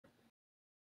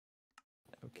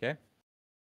Okay.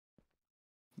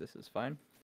 This is fine.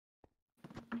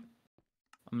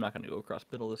 I'm not gonna go across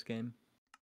middle this game.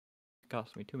 It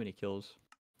cost me too many kills.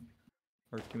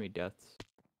 Or too many deaths.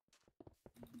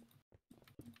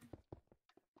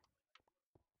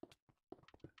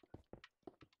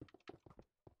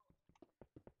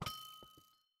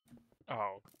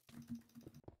 Oh.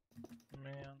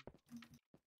 Man.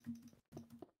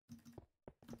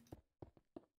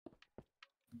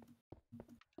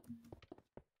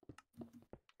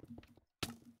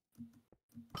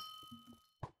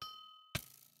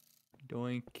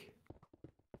 Doink.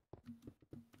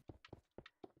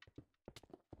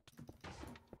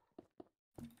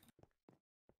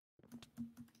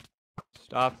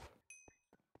 Stop.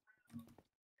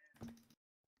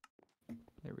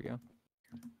 There we go.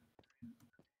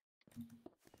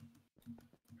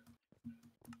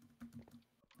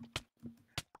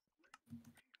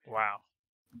 Wow.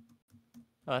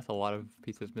 Oh, that's a lot of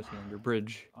pieces missing on your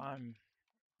bridge. I'm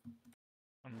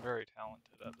very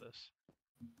talented at this.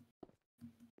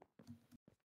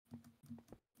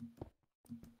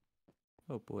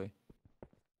 Oh boy.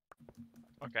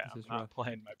 Okay, This I'm is not rough.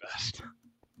 playing my best.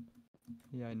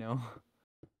 Yeah, I know.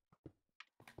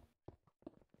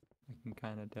 I can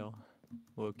kind of tell.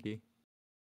 Low-key.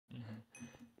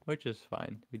 Which is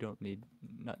fine. We don't need...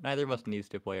 neither of us needs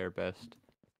to play our best.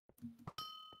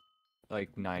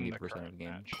 Like 90% In the of current the game.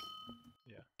 match.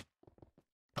 Yeah.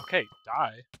 Okay,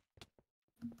 die.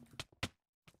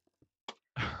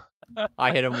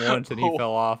 I hit him once and he Oh,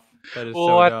 fell off. That is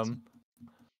so what? dumb.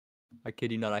 I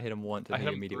kid you not, I hit him once I and hit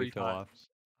he him immediately 3 fell times. off.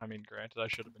 I mean, granted, I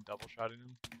should have been double shotting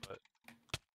him, but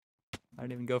I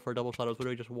didn't even go for a double shot, it was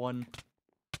literally just one.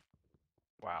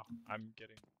 wow, I'm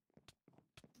getting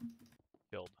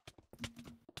killed.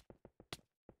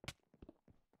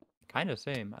 Kinda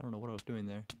same. I don't know what I was doing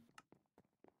there.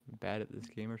 I'm bad at this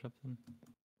game or something.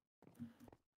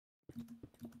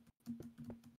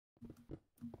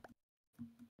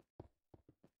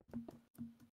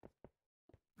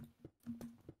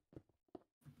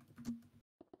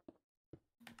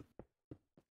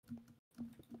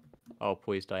 Oh,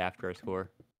 please die after I score.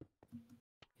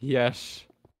 Yes!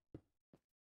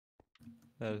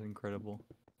 That is incredible.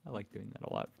 I like doing that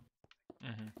a lot.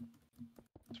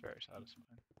 It's very satisfying.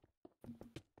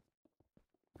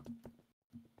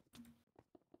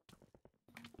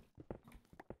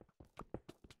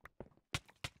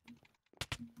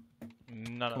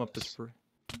 None Come of up this this. for...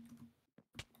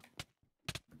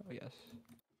 Oh, yes.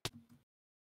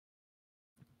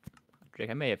 Jake,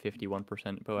 I may have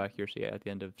 51% bow accuracy at the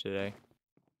end of today.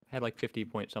 I had like 50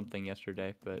 point something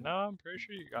yesterday, but... No, I'm pretty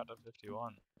sure you got to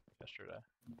 51 yesterday.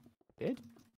 Did?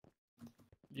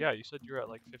 Yeah, you said you were at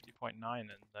like 50.9 and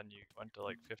then you went to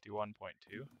like 51.2, I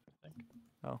think.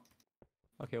 Oh.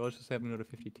 Okay, well, let's just say I'm going to go to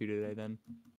 52 today then.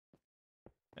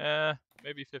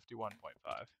 Maybe 51.5.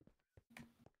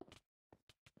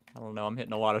 I don't know, I'm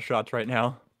hitting a lot of shots right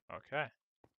now. Okay.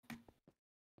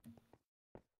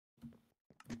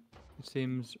 It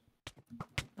seems...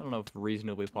 I don't know if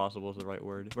reasonably possible is the right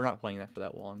word. We're not playing that for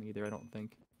that long either, I don't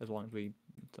think. As long as we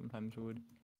sometimes would.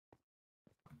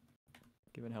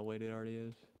 Given how late it already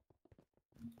is.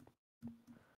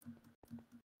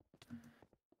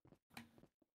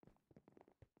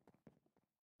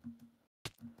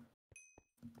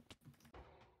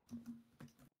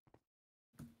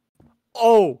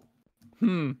 Oh!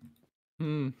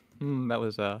 That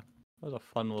was a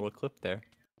fun little clip there.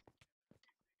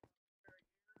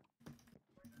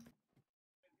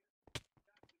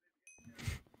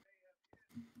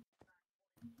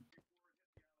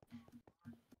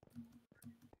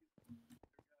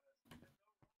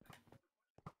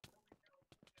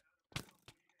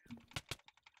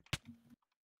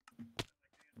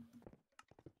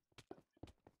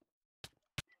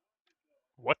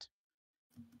 What?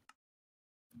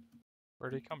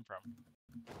 Where'd he come from?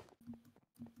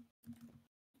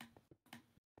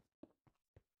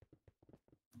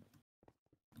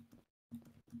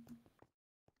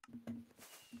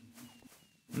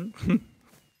 Hmm.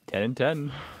 10 and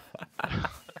 10.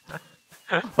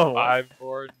 Oh, 5,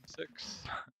 4, and 6.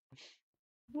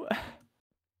 what?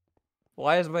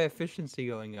 Why is my efficiency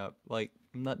going up? Like,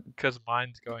 I'm not... Because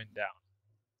mine's going down.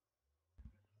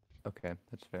 Okay,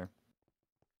 that's fair.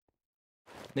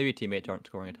 Maybe teammates aren't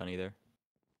scoring a ton either.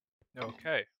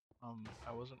 Okay.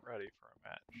 I wasn't ready for a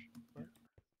match. Where?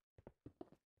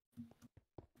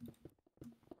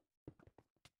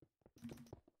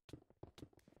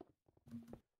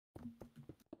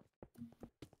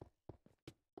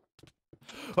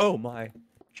 Oh my.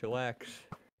 Chillax.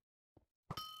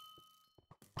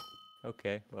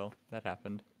 Okay, well, that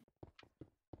happened.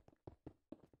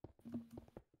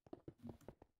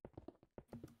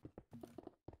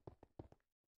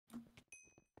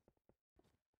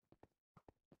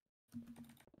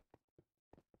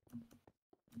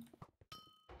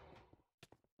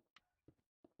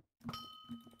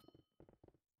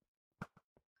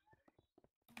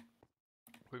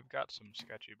 we've got some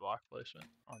sketchy block placement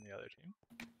on the other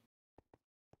team.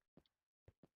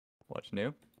 What's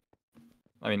new?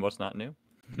 I mean, what's not new?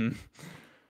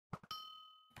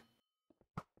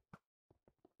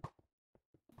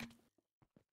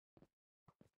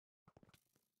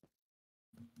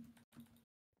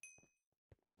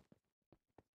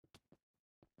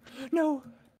 No!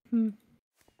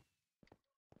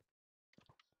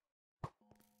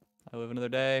 I live another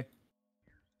day.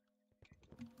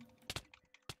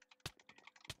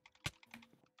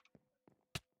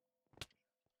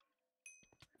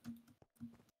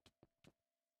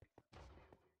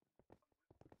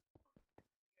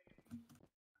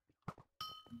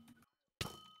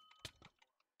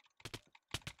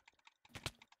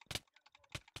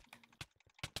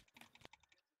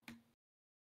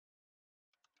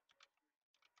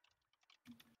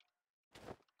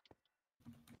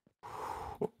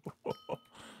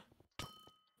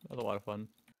 That was a lot of fun.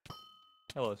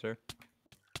 Hello, sir.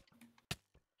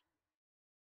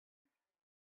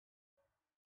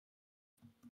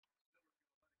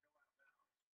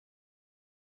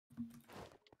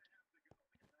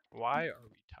 Why are we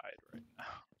tied right now?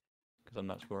 Because I'm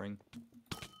not scoring.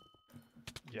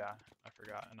 Yeah, I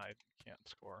forgot, and I can't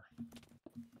score.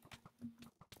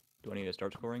 Do I need to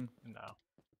start scoring? No.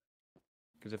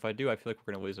 Because if I do, I feel like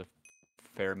we're going to lose a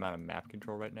fair amount of map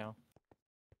control right now.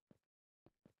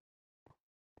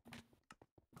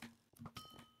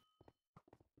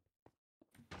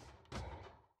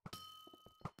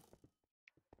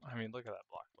 I mean, look at that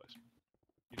block placement.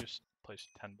 You just placed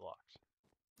 10 blocks.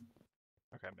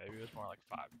 Okay, maybe it was more like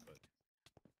 5, but...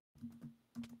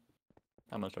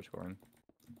 I'm going to start scoring.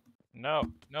 No,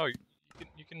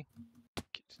 you can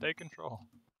stay control.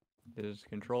 Is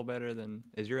control better than...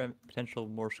 Is your potential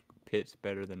more pits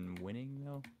better than winning,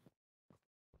 though?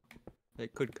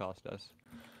 It could cost us.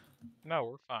 No,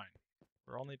 we're fine.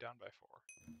 We're only down by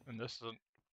 4. And this isn't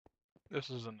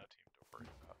a team to worry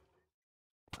about.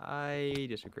 I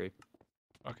disagree.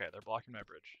 Okay, they're blocking my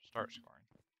bridge. Start scoring.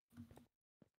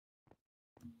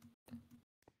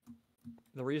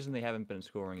 The reason they haven't been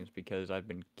scoring is because I've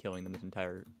been killing them this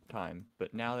entire time.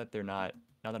 But now that they're not...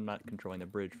 Now that I'm not controlling the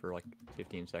bridge for like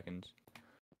 15 seconds...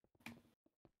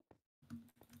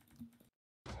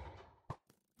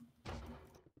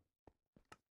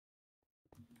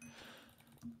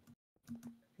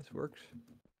 This works.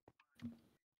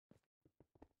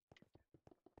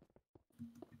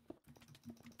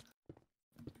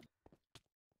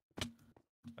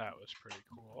 That was pretty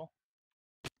cool.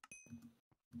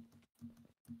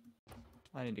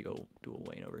 I need to go do a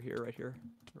lane over here, right here,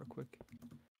 real quick.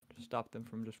 To stop them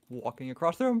from just walking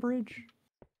across their own bridge.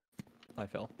 I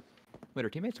fell. Wait, are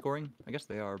teammates scoring? I guess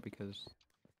they are, because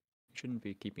you shouldn't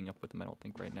be keeping up with them, I don't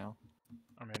think, right now.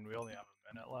 I mean, we only have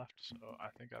a minute left, so I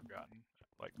think I've gotten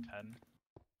like 10.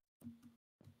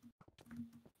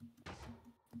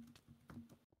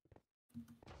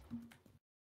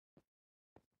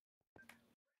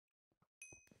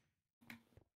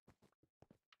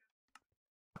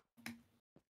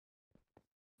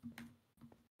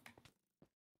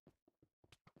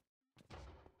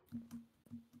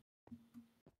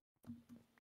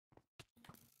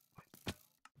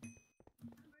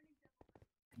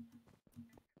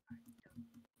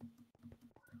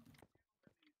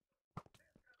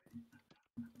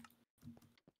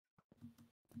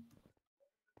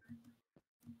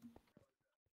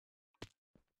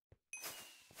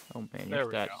 Oh man, There your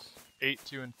we stats. go. 8,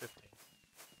 2, and 15.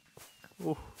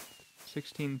 Ooh,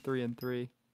 16, 3, and 3.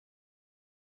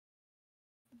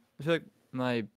 I feel like my